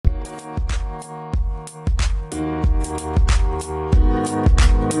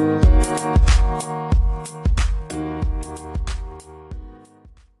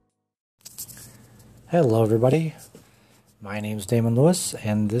Hello, everybody. My name's Damon Lewis,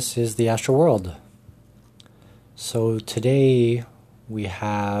 and this is the Astral World. So today we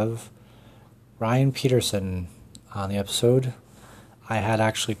have Ryan Peterson on the episode. I had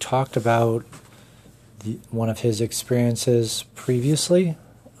actually talked about one of his experiences previously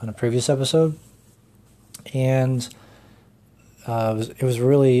on a previous episode, and it was a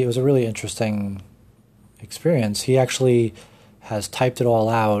really interesting experience. He actually has typed it all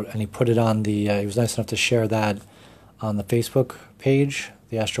out, and he put it on the. He was nice enough to share that on the Facebook page,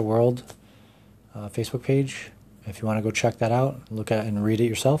 the Astral World Facebook page. If you want to go check that out, look at it and read it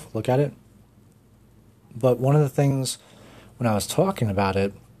yourself, look at it. But one of the things when I was talking about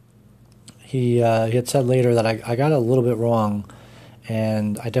it, he had said later that I got it a little bit wrong,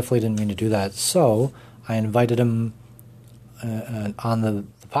 and I definitely didn't mean to do that. So I invited him on the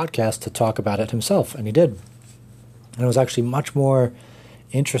podcast to talk about it himself, and he did. And it was actually much more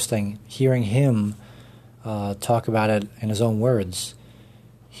interesting hearing him talk about it in his own words.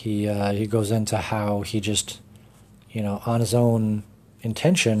 He goes into how he just, on his own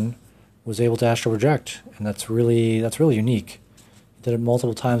intention, was able to astral project, and that's really unique. He did it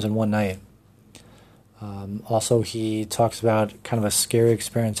multiple times in one night. Also, he talks about kind of a scary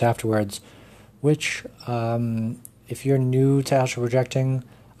experience afterwards, which, if you're new to astral projecting,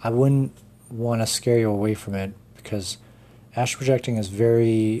 I wouldn't want to scare you away from it, because astral projecting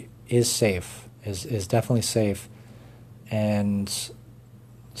is safe, is definitely safe, and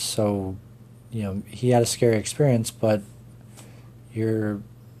so, he had a scary experience, but you're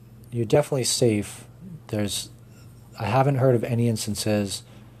definitely safe. I haven't heard of any instances,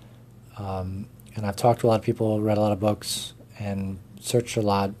 and I've talked to a lot of people, read a lot of books, and searched a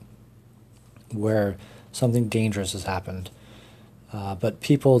lot where something dangerous has happened. But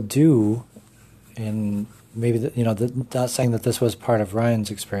people do, and maybe not saying that this was part of Ryan's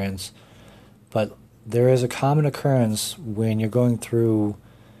experience, but there is a common occurrence when you're going through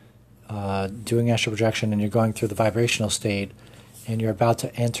doing astral projection and you're going through the vibrational state and you're about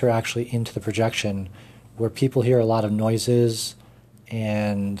to enter actually into the projection, where people hear a lot of noises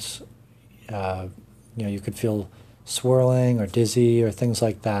and you could feel swirling or dizzy or things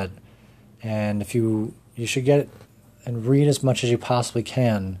like that. And if you should get and read as much as you possibly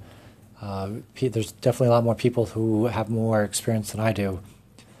can. There's definitely a lot more people who have more experience than I do,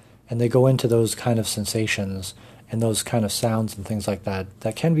 and they go into those kind of sensations and those kind of sounds and things like that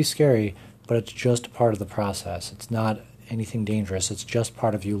can be scary, but it's just part of the process. It's not anything dangerous. It's just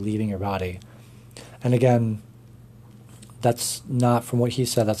part of you leaving your body. And again, that's not, from what he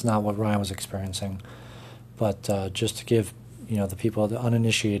said, that's not what Ryan was experiencing. But just to give the people, the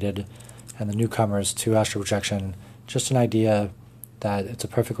uninitiated and the newcomers to astral projection, just an idea that it's a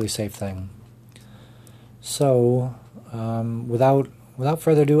perfectly safe thing. So, without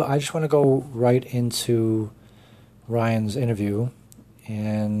further ado, I just want to go right into Ryan's interview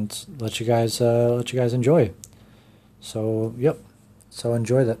and let you guys enjoy. So, yep. So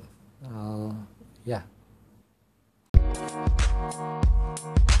enjoy that. Yeah.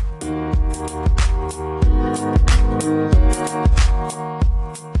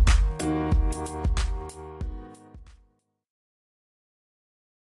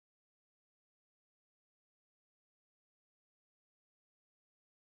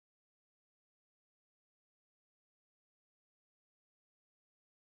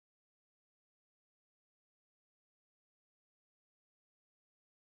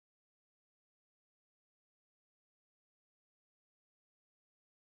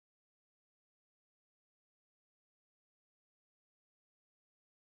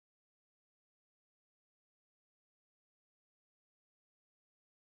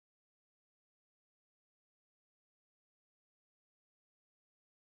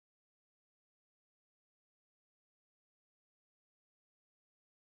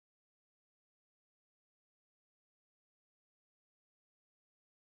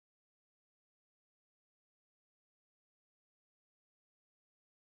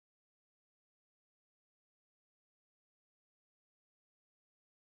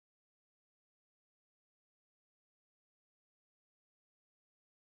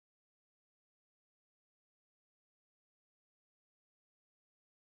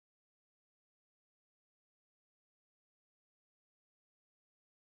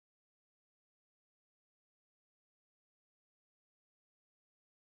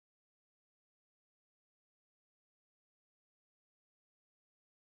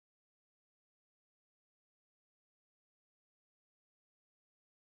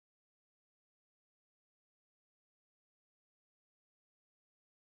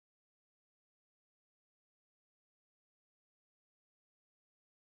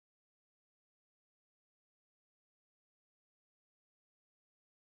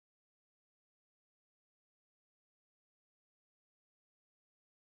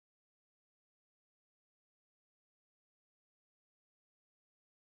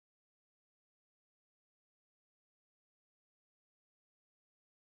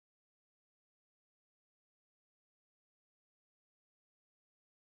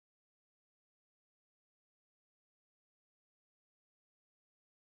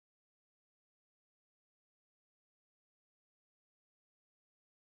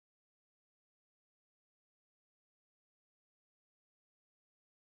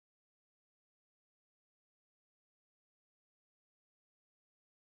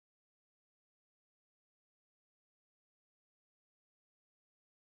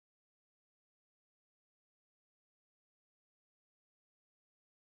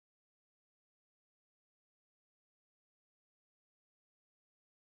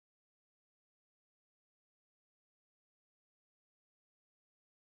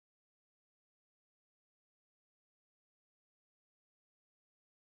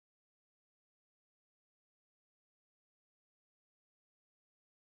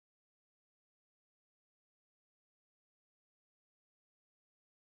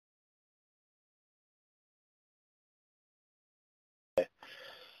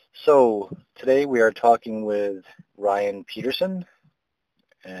 So today we are talking with Ryan Peterson,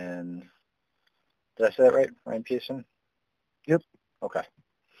 and did I say that right? Ryan Peterson? Yep. Okay.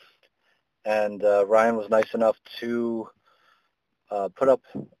 And Ryan was nice enough to put up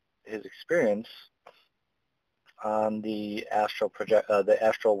his experience on the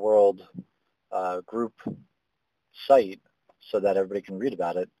Astral World group site, so that everybody can read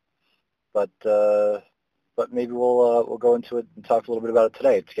about it. But maybe we'll go into it and talk a little bit about it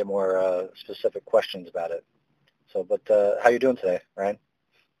today to get more specific questions about it. So, but how you doing today, Ryan?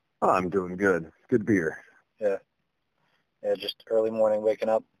 Oh, I'm doing good. Good beer. Yeah, yeah, just early morning waking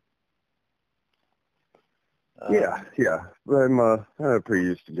up. Yeah, Um, yeah. I'm pretty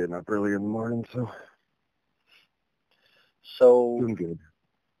used to getting up early in the morning, so so, doing good.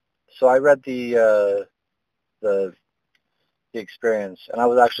 so I read the the experience, and I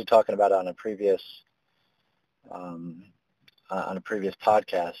was actually talking about it um, on a previous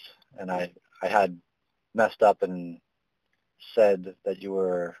podcast, and I had messed up and said that you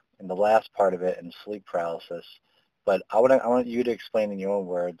were in the last part of it in sleep paralysis, but I want you to explain in your own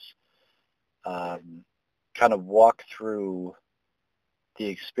words, um, kind of walk through the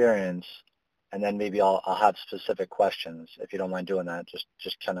experience, and then maybe I'll have specific questions if you don't mind doing that.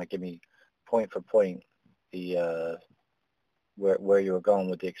 Just kind of give me point for point the where you were going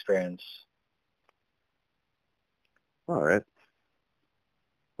with the experience. All right.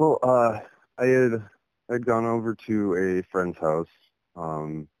 Well, I'd gone over to a friend's house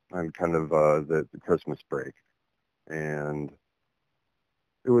on kind of the Christmas break, and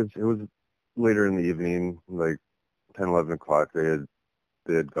it was later in the evening, like 10, 11 o'clock. They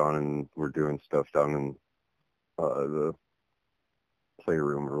had gone and were doing stuff down in the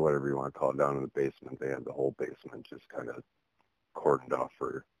playroom or whatever you want to call it down in the basement. They had the whole basement just kind of cordoned off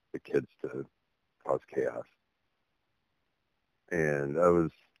for the kids to cause chaos. And I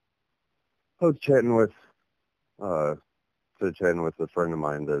was uh chatting with a friend of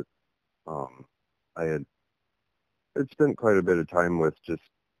mine that um I had spent quite a bit of time with, just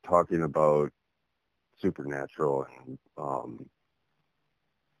talking about supernatural and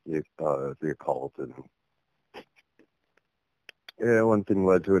the occult, and yeah, one thing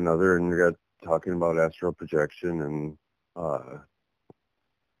led to another, and we got talking about astral projection. And uh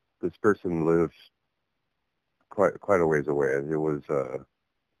this person lives quite a ways away. It was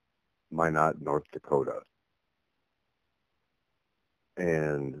Minot, North Dakota,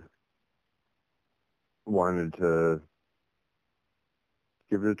 and wanted to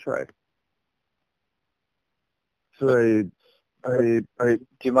give it a try. So Do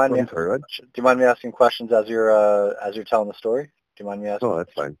you mind me? I'm sorry, what? Do you mind me asking questions as you're telling the story? Do you mind me Oh, asking?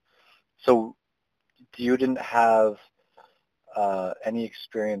 that's fine. So you didn't have any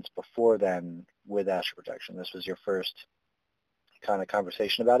experience before then with astral projection. This was your first kind of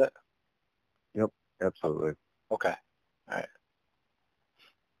conversation about it. Yep, Oh, absolutely. okay. All right.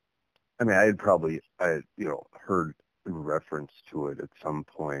 I mean, I had, heard reference to it at some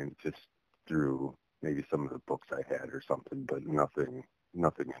point, just through maybe some of the books I had or something, but nothing in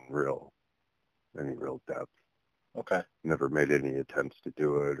any real depth. Okay. Never made any attempts to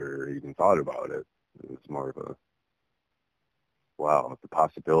do it or even thought about it. It was more of a, wow, the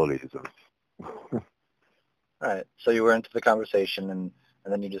possibilities of, All right. So you were into the conversation, and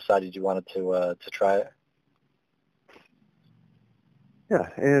then you decided you wanted to try it. yeah.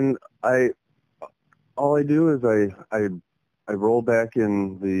 And all I do is I roll back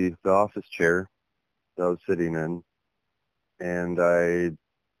in the office chair that I was sitting in, and I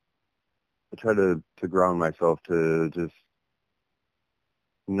try to ground myself, to just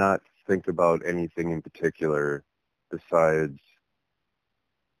not think about anything in particular besides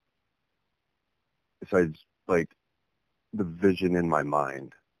besides like the vision in my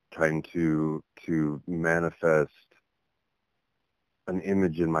mind, trying to manifest an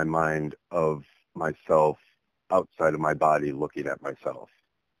image in my mind of myself outside of my body looking at myself.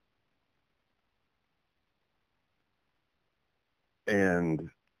 And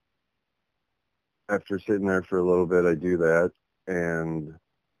after sitting there for a little bit, I do that, and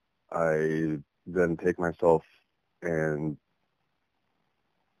I then take myself and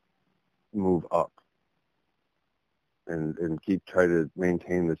move up, and keep try to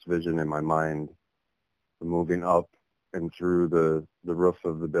maintain this vision in my mind, moving up and through the roof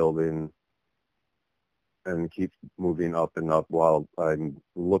of the building, and keep moving up and up while I'm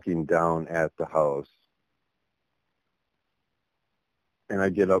looking down at the house. And I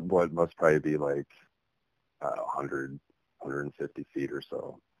get up what must probably be like 100, 150 feet or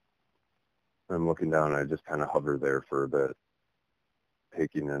so. I'm looking down, and I just kind of hover there for a bit,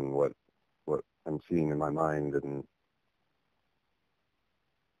 taking in what I'm seeing in my mind. And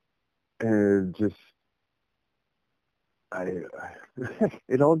And just, I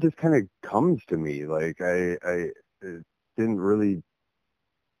it all just kind of comes to me. Like it didn't really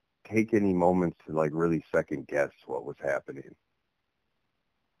take any moments to like really second guess what was happening.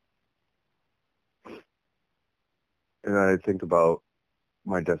 And I think about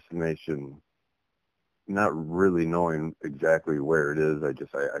my destination, not really knowing exactly where it is.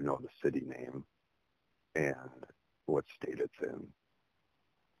 I know the city name and what state it's in.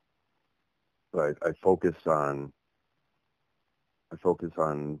 But I focus on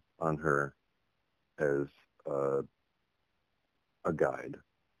her as a guide,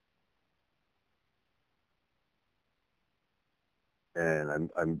 and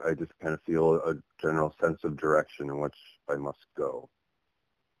I just kind of feel a general sense of direction in which I must go,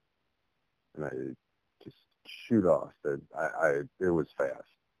 and I just shoot off. It was fast,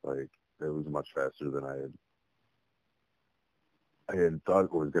 like it was much faster than I had thought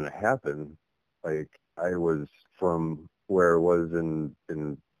it was going to happen. Like I was from where I was in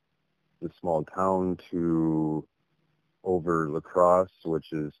the small town to over La Crosse,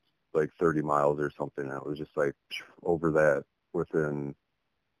 which is like 30 miles or something. I was just like over that within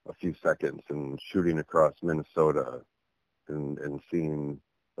a few seconds, and shooting across Minnesota and seeing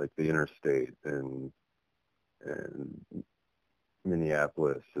like the interstate and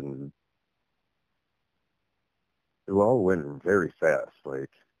Minneapolis, and it all went very fast, like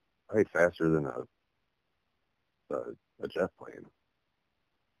probably faster than a, a jet plane.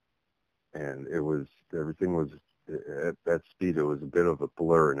 And everything was at that speed. It was a bit of a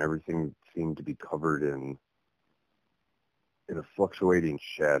blur, and everything seemed to be covered in a fluctuating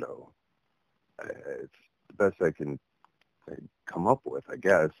shadow. It's the best I can come up with, I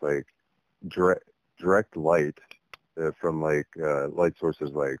guess. Like direct light from like light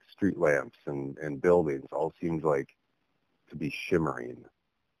sources like street lamps and buildings all seemed like to be shimmering,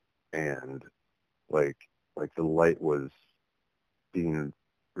 and like the light was being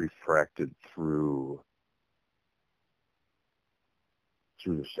refracted through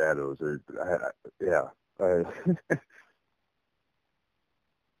the shadows. Or yeah, it's,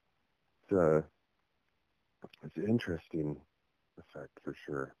 it's an interesting effect for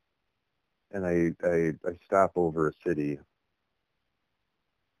sure. And I stop over a city.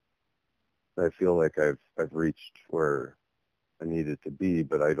 I feel like I've reached where I needed to be,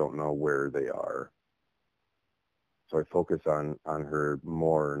 but I don't know where they are. So I focus on her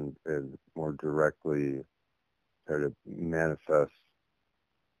more and more directly, try to manifest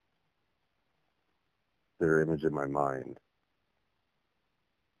their image in my mind.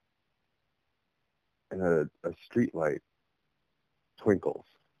 And a street light twinkles,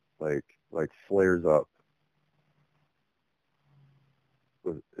 like flares up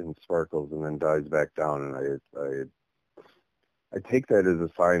and sparkles and then dies back down. And I take that as a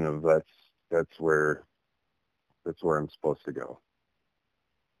sign of that's where I'm supposed to go.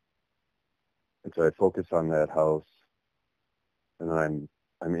 And so I focus on that house, and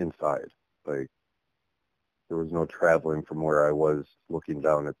I'm inside. Like there was no traveling from where I was looking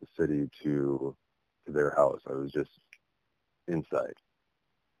down at the city to their house. I was just inside.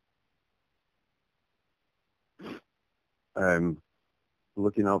 I'm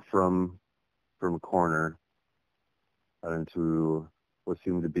looking out from a corner into what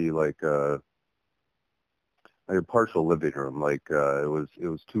seemed to be like a partial living room. Like it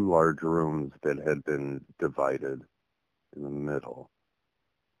was two large rooms that had been divided in the middle,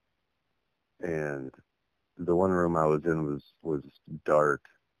 and the one room I was in was dark,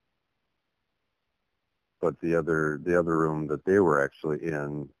 but the other room that they were actually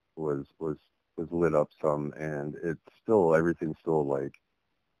in was lit up some, and everything still like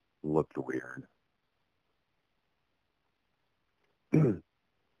looked weird.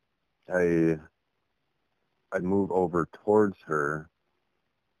 I I move over towards her,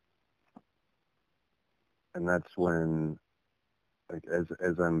 and that's when, like,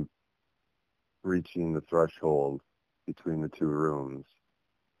 as I'm reaching the threshold between the two rooms,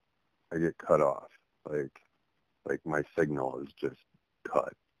 I get cut off. Like my signal is just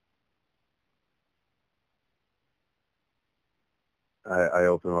cut. I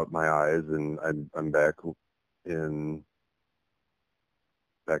open up my eyes, and I'm in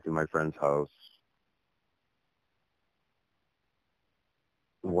back in my friend's house,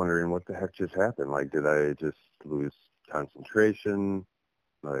 wondering what the heck just happened. Like, did I just lose concentration?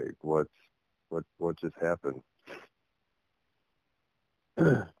 Like, what just happened?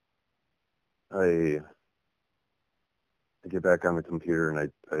 I I get back on the computer,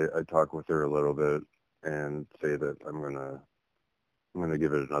 and I talk with her a little bit and say that I'm gonna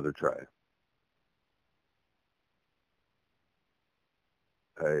give it another try.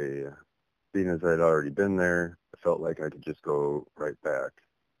 I being as I'd already been there, I felt like I could just go right back.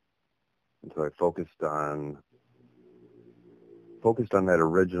 And so I focused on that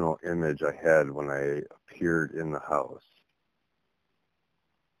original image I had when I appeared in the house.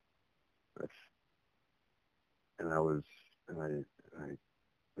 And I was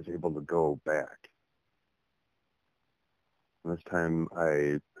able to go back. And this time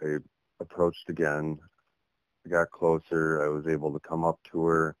I approached again. I got closer. I was able to come up to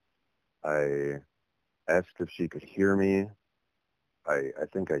her. I asked if she could hear me. I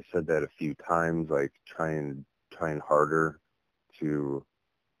think I said that a few times, like trying harder to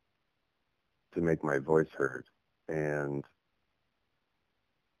make my voice heard. And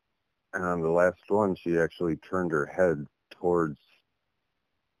on the last one, she actually turned her head towards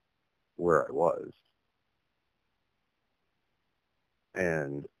where I was.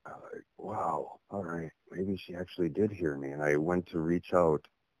 And I was like, wow, all right, maybe she actually did hear me. And I went to reach out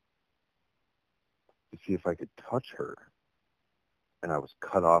to see if I could touch her. And I was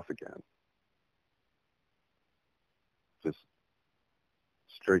cut off again. Just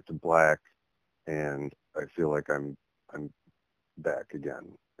straight to black. And I feel like I'm back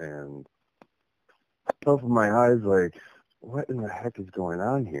again. And I open my eyes like, what in the heck is going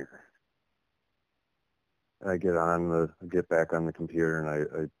on here? And I get back on the computer, and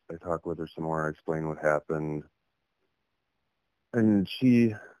I talk with her some more. I explain what happened. And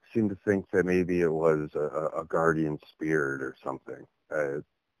she seemed to think that maybe it was a guardian spirit or something.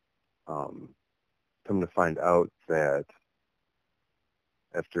 Come to find out that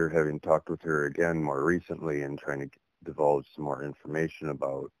after having talked with her again more recently and trying to divulge some more information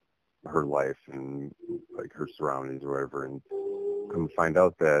about her life and like her surroundings or whatever, and come to find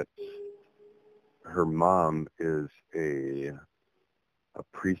out that her mom is a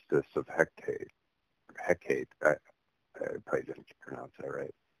priestess of Hecate. I probably didn't pronounce that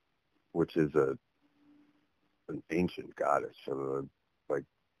right, which is an ancient goddess, of like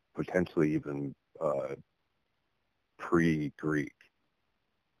potentially even pre-Greek.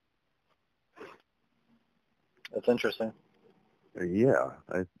 That's interesting. Yeah,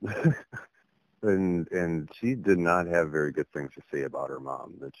 and she did not have very good things to say about her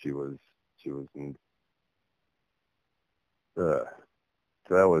mom. That she was so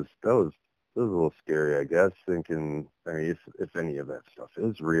that was a little scary, I guess. Thinking, I mean, if any of that stuff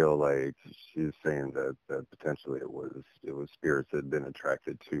is real, like she's saying that potentially it was spirits that had been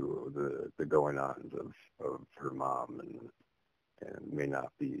attracted to the going ons of her mom, and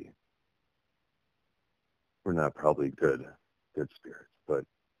were not probably good spirits. But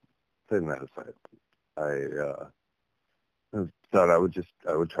setting that aside, I thought I would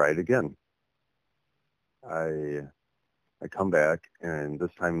try it again. I come back, and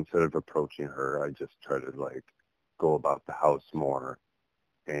this time instead of approaching her, I just try to like go about the house more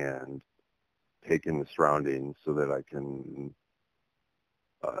and take in the surroundings so that I can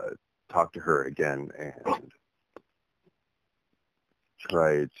talk to her again and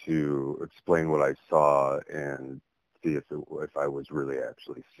try to explain what I saw and see if I was really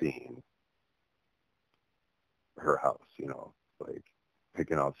actually seeing her house, like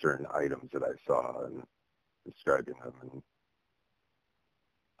picking out certain items that I saw and describing them. And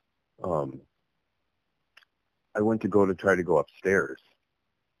I went to try to go upstairs,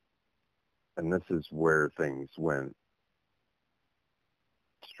 and this is where things went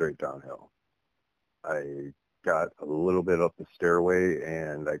straight downhill. I got a little bit up the stairway,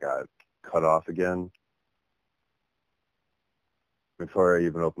 and I got cut off again. Before I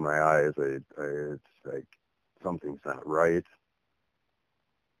even opened my eyes, it's like something's not right.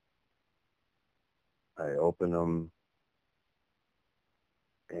 I open them,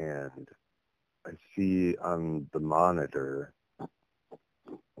 and I see on the monitor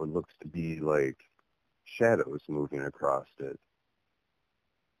what looks to be like shadows moving across it.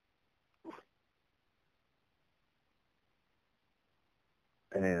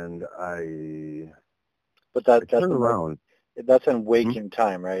 And But that's turn around. That's in waking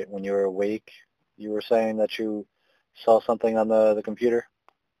time, right? When you were awake, you were saying that you saw something on the computer?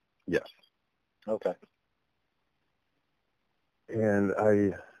 Yes. Okay. And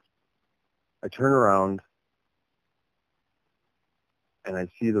I turn around, and I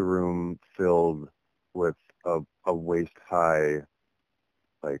see the room filled with a waist-high,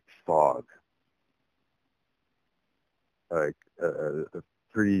 like, fog. Like, a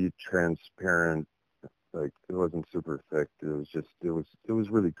pretty transparent, like, it wasn't super thick. It was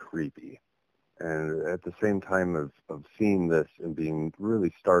really creepy. And at the same time of seeing this and being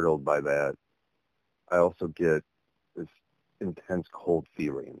really startled by that, I also get this intense cold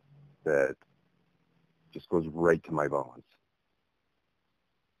feeling that just goes right to my bones.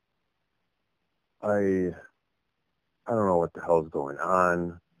 I don't know what the hell's going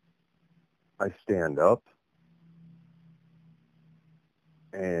on. I stand up,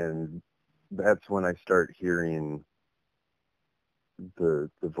 and that's when I start hearing the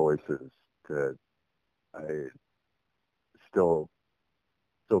voices that I still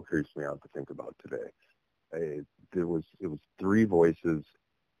creeps me out to think about today. It was three voices,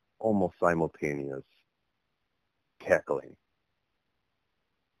 almost simultaneous, cackling.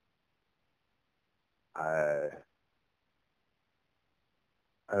 I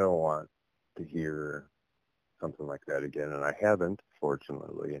don't want to hear something like that again, and I haven't,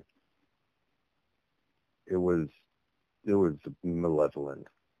 fortunately. It was malevolent.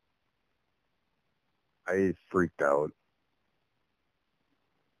 I freaked out,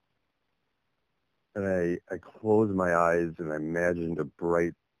 and I closed my eyes and I imagined a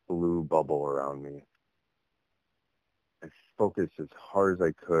bright blue bubble around me. I focused as hard as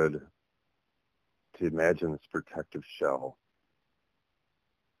I could to imagine this protective shell.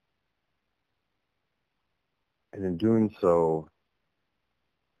 And in doing so,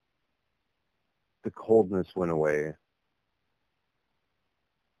 the coldness went away.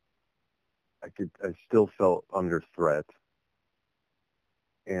 I still felt under threat,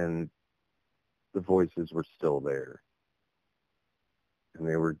 and the voices were still there. And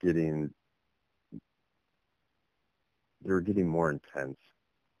they were getting more intense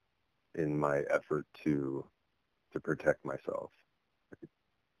in my effort to protect myself.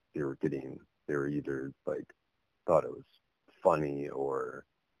 They were either like thought it was funny or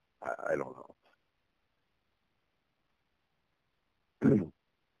I don't know.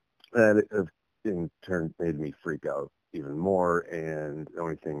 That in turn made me freak out even more, and the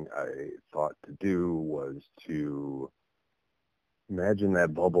only thing I thought to do was to imagine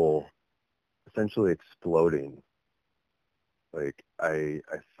that bubble essentially exploding. Like I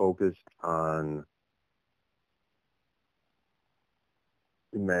focused on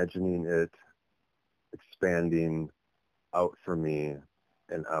imagining it expanding out from me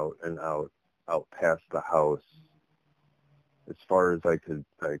and out and out, out past the house as far as I could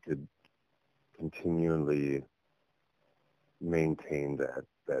continually maintain that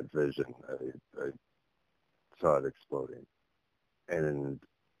vision. I saw it exploding. And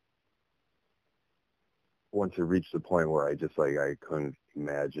once it reached the point where I just I couldn't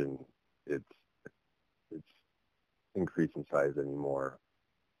imagine its increase in size anymore,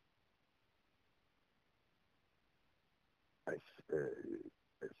 I,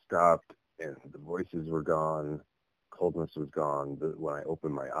 I stopped, and the voices were gone. Coldness was gone. When I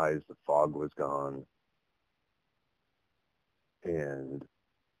opened my eyes, the fog was gone, and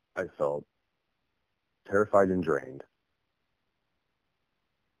I felt terrified and drained.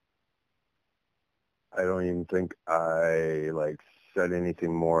 I don't even think I said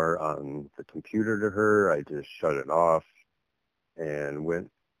anything more on the computer to her. I just shut it off and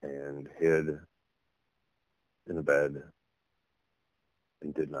went and hid in the bed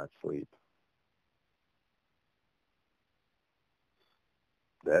and did not sleep.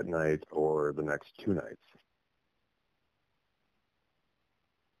 That night or the next two nights.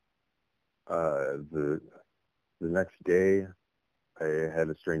 The next day, I had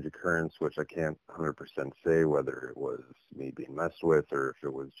a strange occurrence, which I can't 100% say whether it was me being messed with or if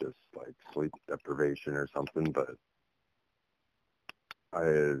it was just sleep deprivation or something, but I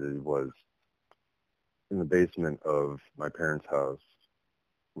was in the basement of my parents' house,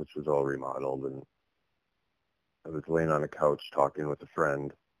 which was all remodeled, and I was laying on a couch talking with a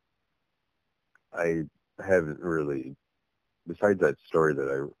friend. I haven't really, besides the story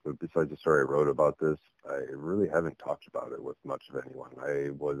I wrote about this, I really haven't talked about it with much of anyone. I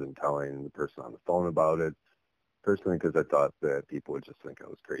wasn't telling the person on the phone about it, personally, because I thought that people would just think I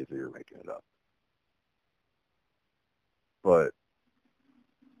was crazy or making it up. But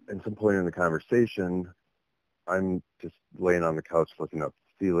at some point in the conversation, I'm just laying on the couch looking up at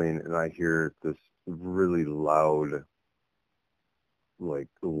the ceiling, and I hear this really loud,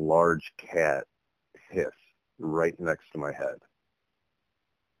 large cat hiss right next to my head.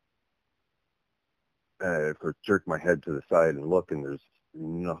 And I, of course, jerk my head to the side and look, and there's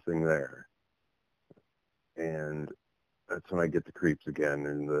nothing there. And that's when I get the creeps again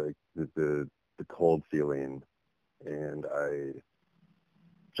and the cold feeling. And I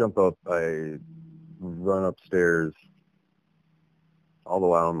jump up, I run upstairs, all the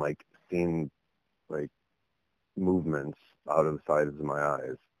while I'm seeing movements out of the sides of my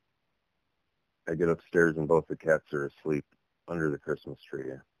eyes. I get upstairs and both the cats are asleep under the Christmas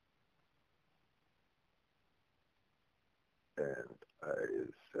tree. And I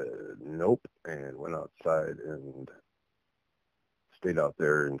said nope and went outside and stayed out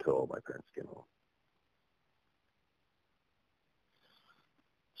there until my parents came home.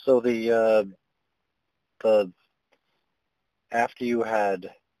 So the after you had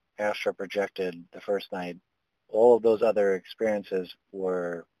astral projected the first night, all of those other experiences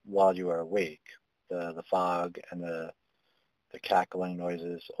were while you were awake. The fog and the cackling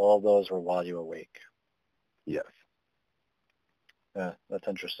noises, all of those were while you were awake. Yes. Yeah, that's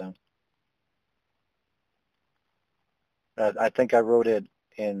interesting. I think I wrote it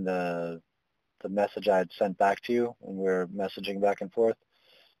in the message I had sent back to you when we were messaging back and forth.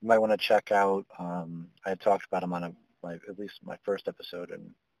 You might want to check out. I had talked about him on at least my first episode and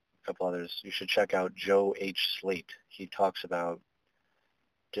a couple others. You should check out Joe H. Slate. He talks about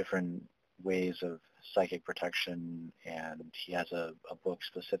different ways of psychic protection, and he has a book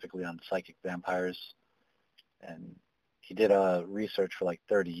specifically on psychic vampires. And he did research for like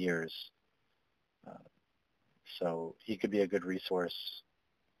 30 years. Uh, so he could be a good resource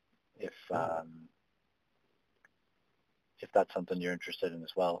if that's something you're interested in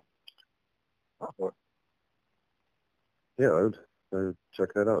as well. Or, Yeah, I would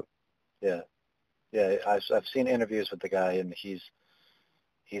check that out. yeah, yeah. I've seen interviews with the guy, and he's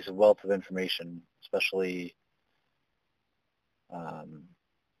a wealth of information, especially um,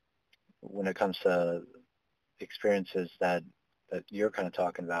 when it comes to experiences that you're kind of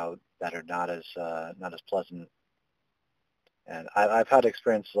talking about that are not as pleasant. And I've had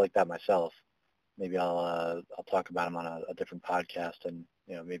experiences like that myself. Maybe I'll talk about them on a different podcast, and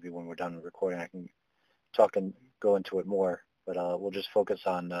maybe when we're done recording, I can talk and go into it more. But we'll just focus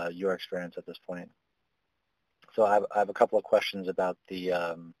on your experience at this point. So I have a couple of questions about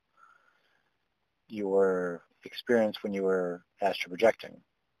your experience when you were astral projecting.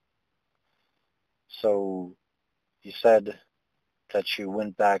 So you said that you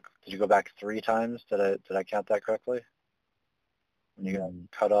went back. Did you go back 3 times? Did I count that correctly? When you got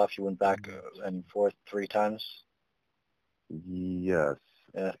cut off, you went back and forth 3 times? Yes.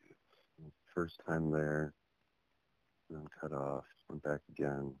 Yeah. First time there, then cut off, went back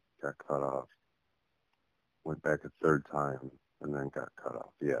again, got cut off, went back a third time, and then got cut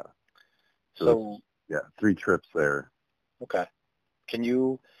off. Yeah. So yeah, 3 trips there. Okay. Can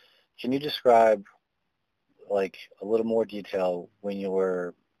you describe like a little more detail when you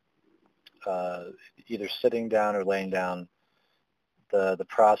were either sitting down or laying down, the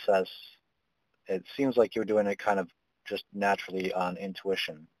process? It seems like you're doing it kind of just naturally on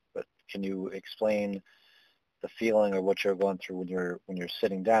intuition, but can you explain the feeling or what you're going through when you're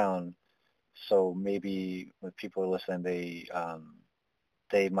sitting down, so maybe when people are listening,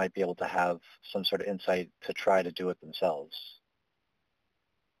 they might be able to have some sort of insight to try to do it themselves?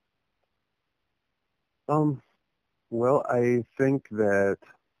 Well, I think that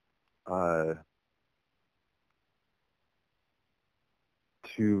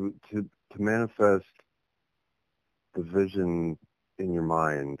to manifest the vision in your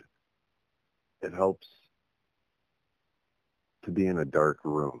mind, it helps to be in a dark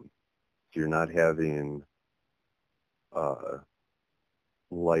room. So you're not having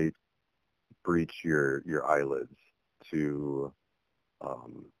light breach your eyelids to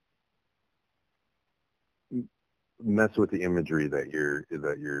mess with the imagery that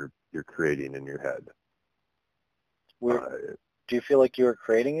you're creating in your head. Do you feel like you were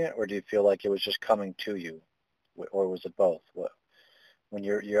creating it, or do you feel like it was just coming to you, or was it both? When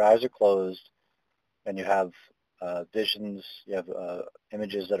your eyes are closed and you have visions, you have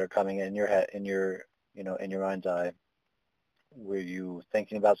images that are coming in your head, in your mind's eye, were you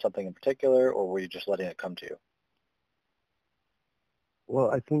thinking about something in particular, or were you just letting it come to you?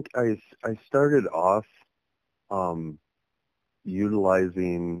 Well, I think I started off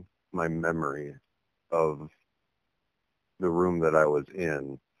utilizing my memory of the room that I was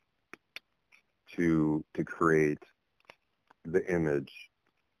in to create the image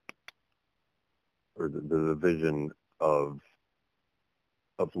or the vision of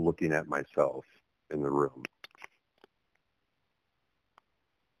looking at myself in the room.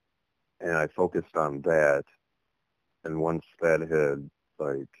 And I focused on that, and once that had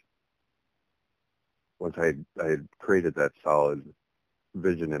once I had created that solid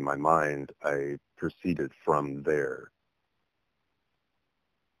vision in my mind, I proceeded from there.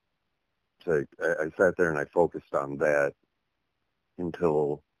 So I sat there and I focused on that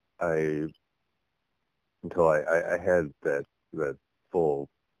until I had that full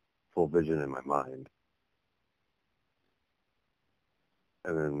vision in my mind,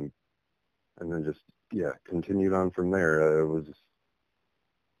 and then just continued on from there. It was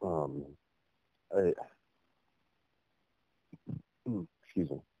I excuse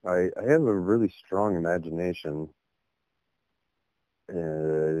me. I have a really strong imagination,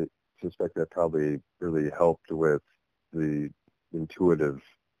 and I suspect that probably really helped with the intuitive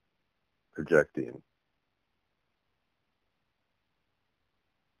projecting.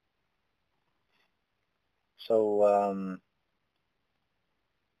 So,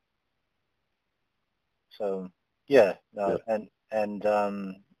 so yeah, Yeah. and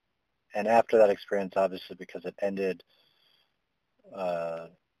after that experience, obviously, because it ended, uh,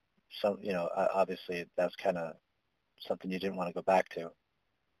 obviously that's kind of something you didn't want to go back to.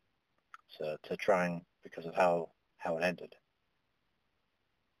 So to trying because of how it ended.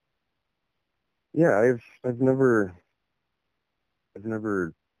 Yeah, I've never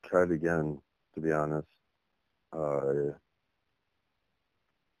tried again, to be honest. Uh,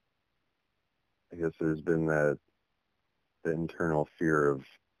 I guess there's been the internal fear of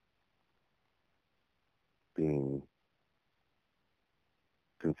being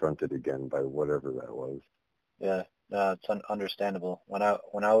confronted again by whatever that was. Yeah, no, it's understandable. When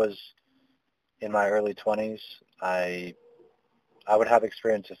I was in my early 20s, I would have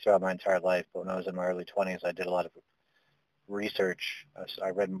experiences throughout my entire life, but when I was in my early 20s, I did a lot of research. I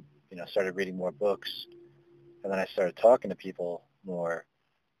read, started reading more books, and then I started talking to people more.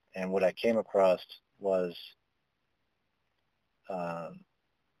 And what I came across was um,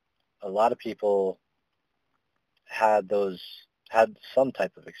 a lot of people had some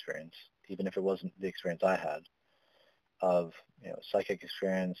type of experience, even if it wasn't the experience I had, of psychic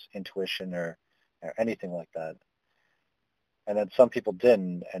experience, intuition, or anything like that. And then some people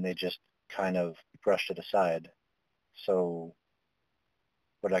didn't, and they just kind of brushed it aside. So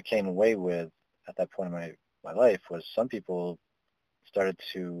what I came away with at that point in my life was some people started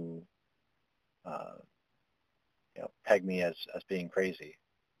to uh, peg me as being crazy,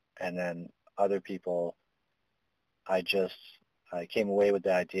 and then other people I just I came away with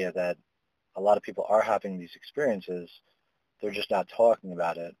the idea that a lot of people are having these experiences. They're just not talking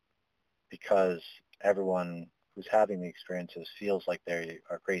about it because everyone who's having the experiences feels like they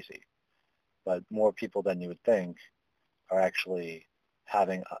are crazy. But more people than you would think are actually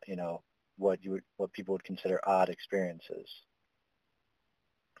having, what people would consider odd experiences.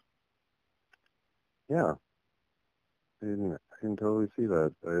 Yeah, I can totally see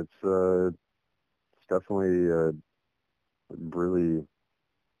that. It's definitely a really,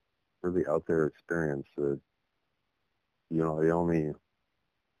 really out there experience that,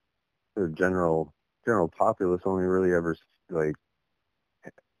 the general populace only really ever, like,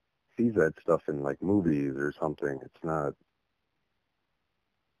 sees that stuff in, like, movies or something. It's not,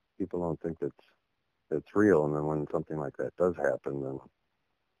 people don't think it's real. And then when something like that does happen, then,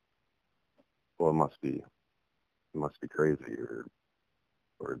 well, it must be crazy,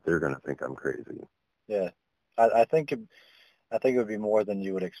 or they're going to think I'm crazy. Yeah, I think it would be more than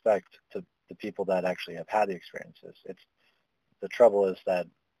you would expect to the people that actually have had the experiences. It's the trouble is that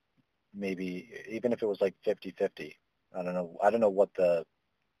maybe even if it was like 50-50, I don't know what the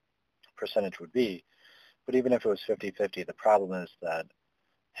percentage would be, but even if it was 50-50, the problem is that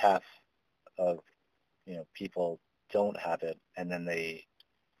half of people don't have it, and then they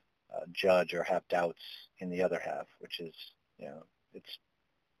judge or have doubts in the other half, which is you know it's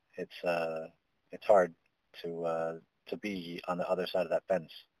it's uh it's hard to be on the other side of that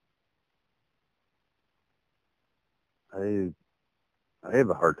fence. I I have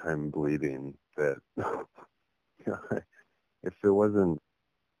a hard time believing that, you know, if it wasn't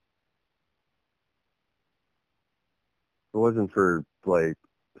for, like,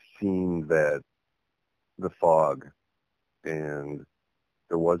 seeing that the fog, and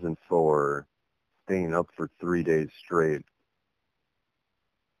it wasn't for staying up for 3 days straight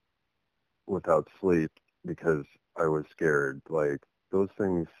without sleep because I was scared. Like, those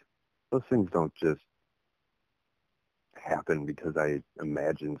things, those things don't just happen because I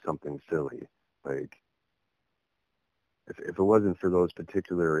imagined something silly. Like, if it wasn't for those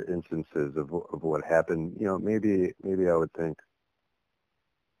particular instances of what happened, maybe I would think,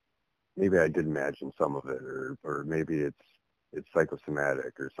 maybe I did imagine some of it, or maybe it's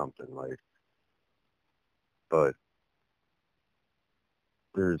psychosomatic or something, like. But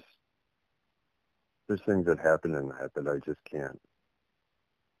there's there's things that happen in that I just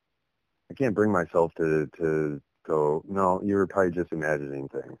I can't bring myself to go, no, you were probably just imagining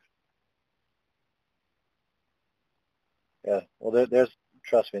things. Yeah, well, there's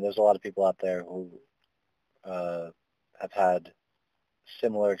trust me, there's a lot of people out there who uh, have had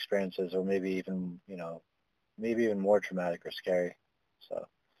similar experiences, or maybe even more traumatic or scary. So,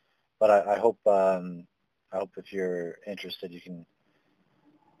 but I hope if you're interested, you can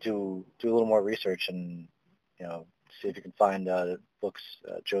do a little more research and see if you can find books.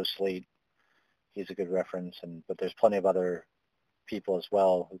 Joe Slate, he's a good reference, but there's plenty of other people as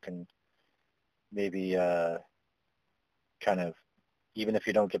well who can maybe kind of, even if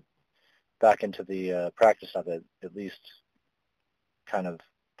you don't get back into the practice of it, at least kind of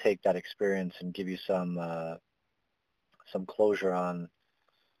take that experience and give you some closure on,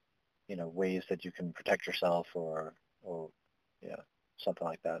 ways that you can protect yourself or yeah, something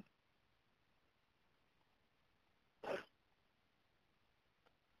like that.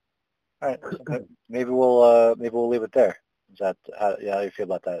 All right, so maybe we'll leave it there. Is that how do you feel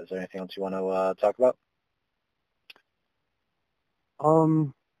about that? Is there anything else you want to talk about?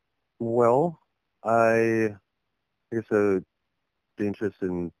 Well, I guess I'd be interested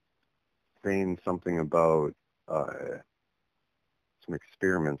in saying something about some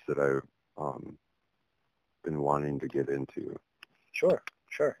experiments that I've been wanting to get into. Sure,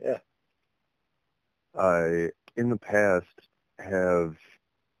 yeah. I, in the past, have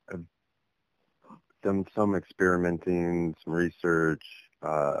done some experimenting, some research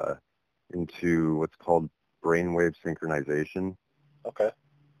into what's called brainwave synchronization. Okay.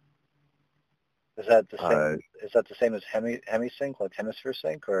 Is that the same? Is that the same as hemisync, like hemisphere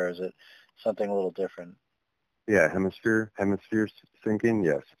sync, or is it something a little different? Yeah, hemisphere syncing.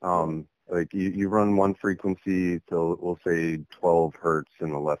 Yes. Like you run one frequency till, we'll say, 12 hertz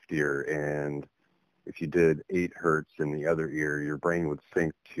in the left ear, and if you did 8 hertz in the other ear, your brain would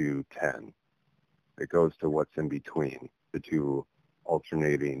sync to 10. It goes to what's in between the two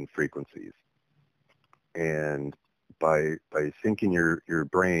alternating frequencies. And by syncing your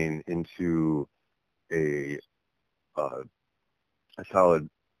brain into a solid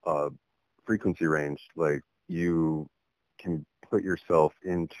frequency range, like, you can put yourself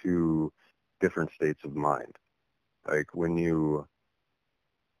into different states of mind. Like when you're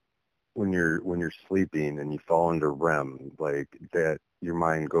sleeping and you fall into REM, like that, your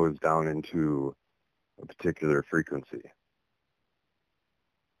mind goes down into a particular frequency.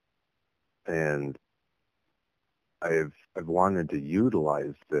 And I've wanted to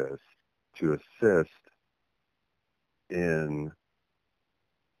utilize this to assist in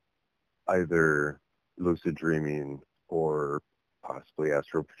either lucid dreaming or possibly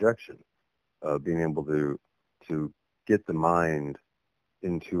astral projection, being able to get the mind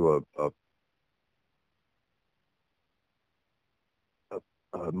into a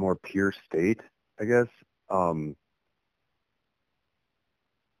more pure state, I guess.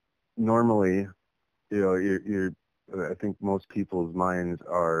 Normally, I think most people's minds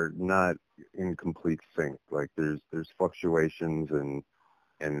are not in complete sync. Like there's fluctuations, and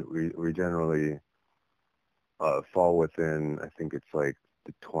we generally fall within, I think it's like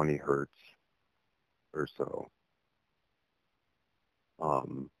the 20 hertz or so.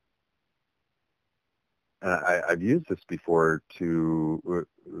 And I've used this before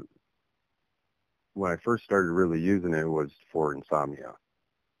when I first started really using it was for insomnia.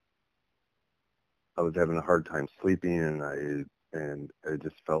 I was having a hard time sleeping, and I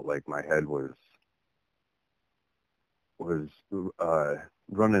just felt like my head was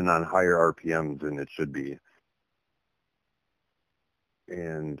running on higher RPMs than it should be.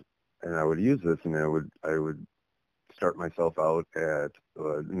 And I would use this, and I would start myself out at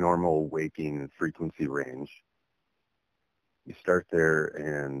a normal waking frequency range. You start there,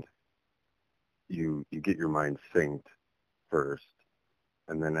 and you get your mind synced first,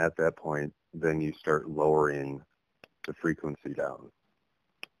 and then at that point, then you start lowering the frequency down,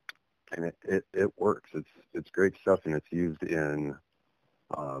 and it works. It's great stuff, and it's used in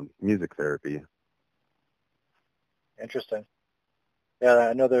music therapy. Interesting. Yeah,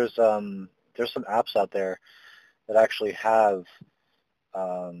 I know there's some apps out there that actually have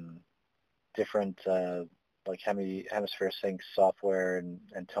different like hemisphere sync software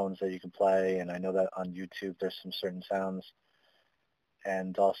and tones that you can play, and I know that on YouTube there's some certain sounds,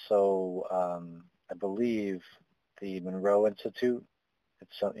 and also I believe the Monroe Institute.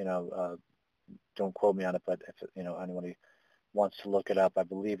 It's don't quote me on it, but if anybody wants to look it up, I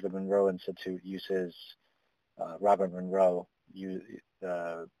believe the Monroe Institute uses Robert Monroe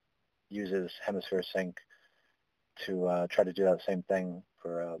uses hemisphere sync to try to do that same thing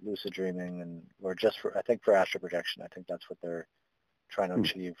for lucid dreaming or just for, I think, for astral projection. I think that's what they're trying to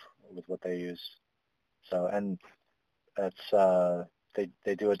achieve with what they use. So, and it's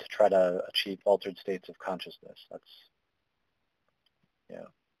they do it to try to achieve altered states of consciousness. That's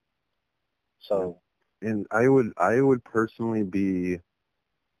So. And I would personally be,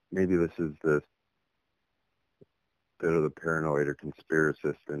 maybe this is the bit of the paranoid or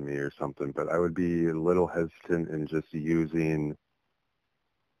conspiracist in me or something, but I would be a little hesitant in just using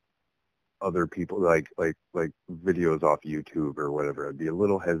other people, like videos off YouTube or whatever. I'd be a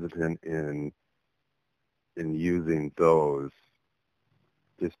little hesitant in using those,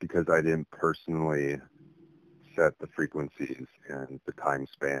 just because I didn't personally set the frequencies and the time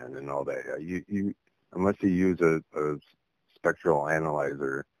span and all that. You unless you use a spectral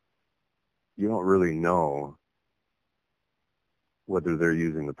analyzer, you don't really know whether they're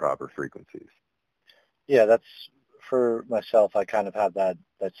using the proper frequencies. Yeah, that's for myself. I kind of have that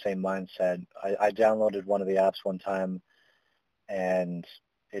same mindset. I downloaded one of the apps one time, and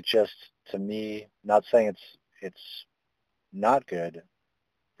it just, to me, not saying it's not good,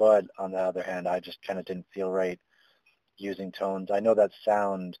 but on the other hand, I just kind of didn't feel right using tones. I know that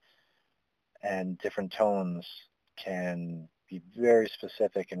sound and different tones can be very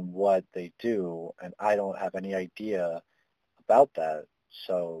specific in what they do, and I don't have any idea about that.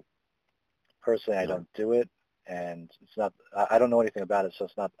 So personally, I Yeah. don't do it, and it's not. I don't know anything about it, so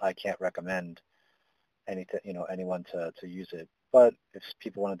it's not. I can't recommend anything, anyone to use it. But if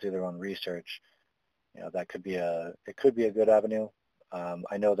people want to do their own research, that could be it could be a good avenue.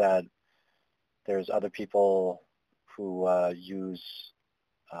 I know that there's other people who use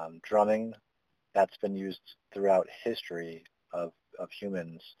drumming. That's been used throughout history of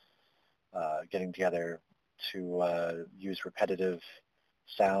humans getting together to use repetitive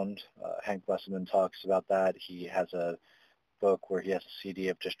sound. Hank Wesselman talks about that. He has a book where he has a CD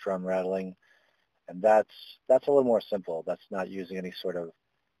of just drum rattling, and that's a little more simple. That's not using any sort of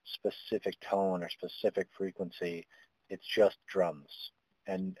specific tone or specific frequency. It's just drums,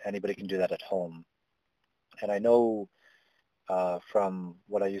 and anybody can do that at home. And I know from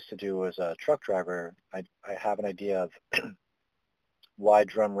what I used to do as a truck driver, I have an idea of why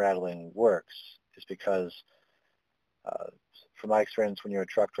drum rattling works is because, uh, from my experience when you're a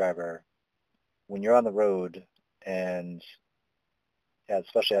truck driver, when you're on the road and yeah,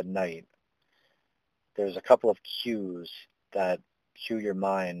 especially at night, there's a couple of cues that cue your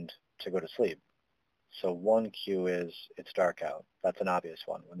mind to go to sleep. So one cue is it's dark out. That's an obvious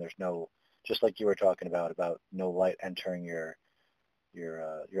one when there's no, just like you were talking about no light entering your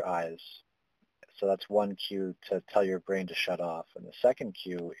eyes. So that's one cue to tell your brain to shut off. And the second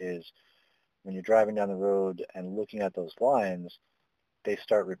cue is when you're driving down the road and looking at those lines, they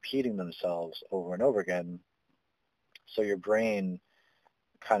start repeating themselves over and over again. So your brain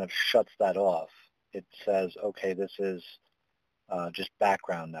kind of shuts that off. It says, okay, this is just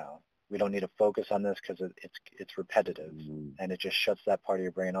background now. We don't need to focus on this because it's repetitive, and it just shuts that part of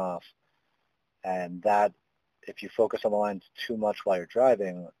your brain off. And that, if you focus on the lines too much while you're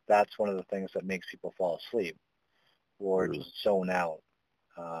driving, that's one of the things that makes people fall asleep or just zone out.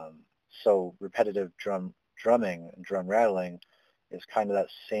 So repetitive drumming and drum rattling is kind of that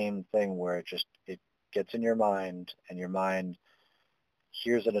same thing where it gets in your mind, and your mind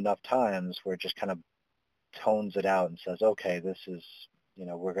hears it enough times where it just kind of tones it out and says, okay, this is,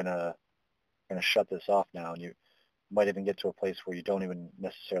 we're gonna shut this off now. And you might even get to a place where you don't even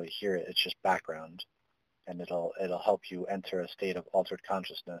necessarily hear it. It's just background, and it'll help you enter a state of altered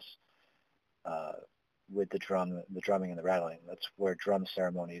consciousness uh, with the drumming and the rattling. That's where drum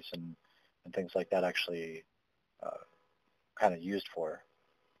ceremonies and things like that actually kind of used for.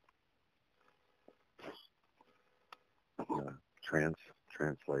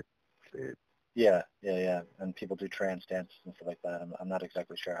 Trance-like state. Yeah. And people do trance dances and stuff like that. I'm not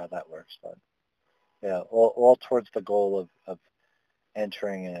exactly sure how that works, but yeah, all towards the goal of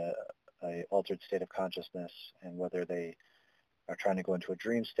entering a altered state of consciousness, and whether they are trying to go into a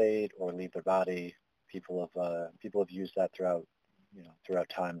dream state or leave their body, people have used that throughout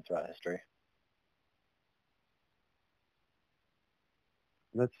time, throughout history.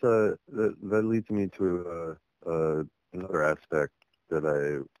 That leads me to another aspect that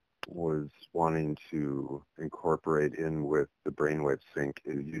I was wanting to incorporate in with the brainwave sync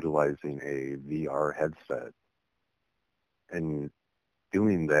is utilizing a VR headset and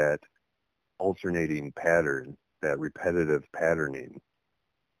doing that alternating pattern, that repetitive patterning,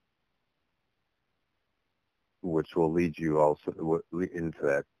 which will lead you also into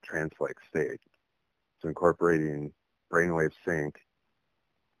that trance-like state. So incorporating brainwave sync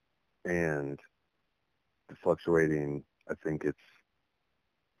and the fluctuating, I think it's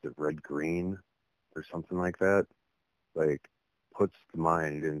the red-green or something like that, like puts the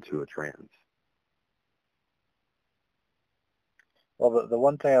mind into a trance. Well, the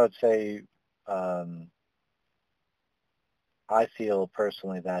one thing I would say, I feel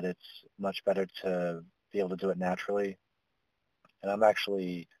personally that it's much better to be able to do it naturally. And I'm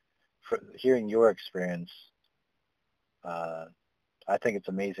actually, hearing your experience, uh, I think it's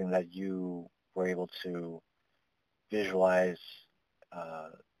amazing that you were able to visualize uh,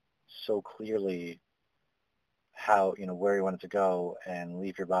 so clearly how, where you wanted to go and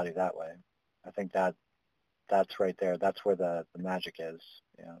leave your body that way. I think that's right there. That's where the magic is,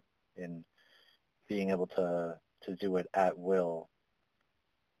 in being able to do it at will.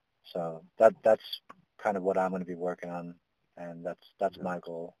 So that's kind of what I'm going to be working on, and that's my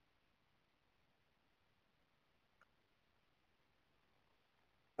goal.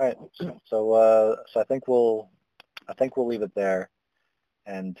 All right, so I think we'll leave it there,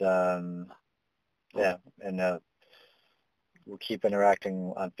 and yeah, and we'll keep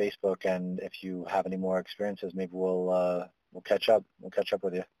interacting on Facebook, and if you have any more experiences, maybe we'll catch up. We'll catch up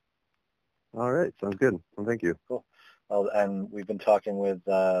with you. All right, sounds good. Well, thank you. Cool. Well, and we've been talking with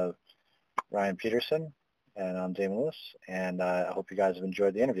Ryan Peterson, and I'm Damon Lewis, and I hope you guys have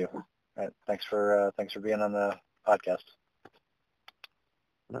enjoyed the interview. All right, thanks for being on the podcast.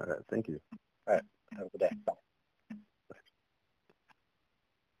 All right, thank you. All right, have a good day. Bye.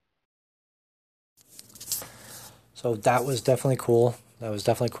 So that was definitely cool. That was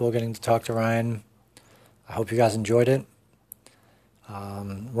definitely cool getting to talk to Ryan. I hope you guys enjoyed it.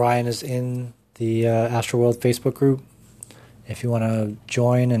 Ryan is in the Astroworld Facebook group. If you want to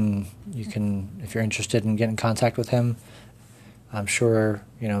join, and you can, if you're interested in getting in contact with him, I'm sure,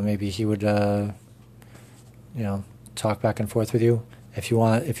 maybe he would, talk back and forth with you. If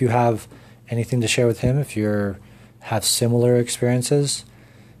you have anything to share with him, if you have similar experiences,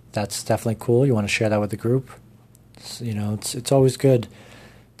 that's definitely cool. You want to share that with the group. It's always good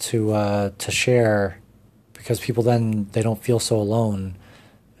to share, because people then, they don't feel so alone.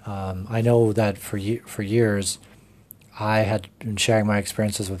 I know that for years I had been sharing my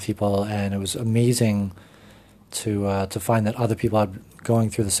experiences with people, and it was amazing to find that other people had going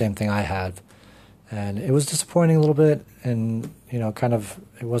through the same thing I had. And it was disappointing a little bit, and kind of,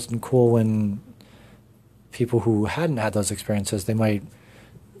 it wasn't cool when people who hadn't had those experiences, they might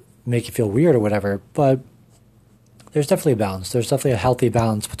make you feel weird or whatever. But there's definitely a balance. There's definitely a healthy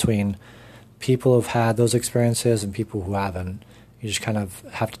balance between people who've had those experiences and people who haven't. You just kind of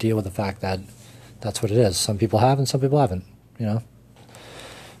have to deal with the fact that that's what it is. Some people have and some people haven't,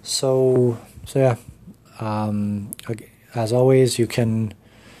 So yeah. As always, you can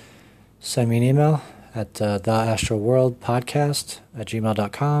send me an email at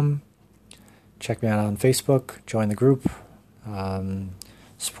theastroworldpodcast@gmail.com. Check me out on Facebook. Join the group.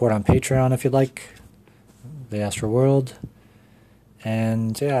 Support on Patreon if you'd like. The Astro World.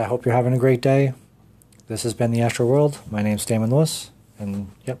 And yeah, I hope you're having a great day. This has been the Astro World. My name's Damon Lewis,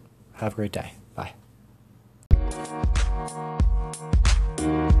 and yep, have a great day.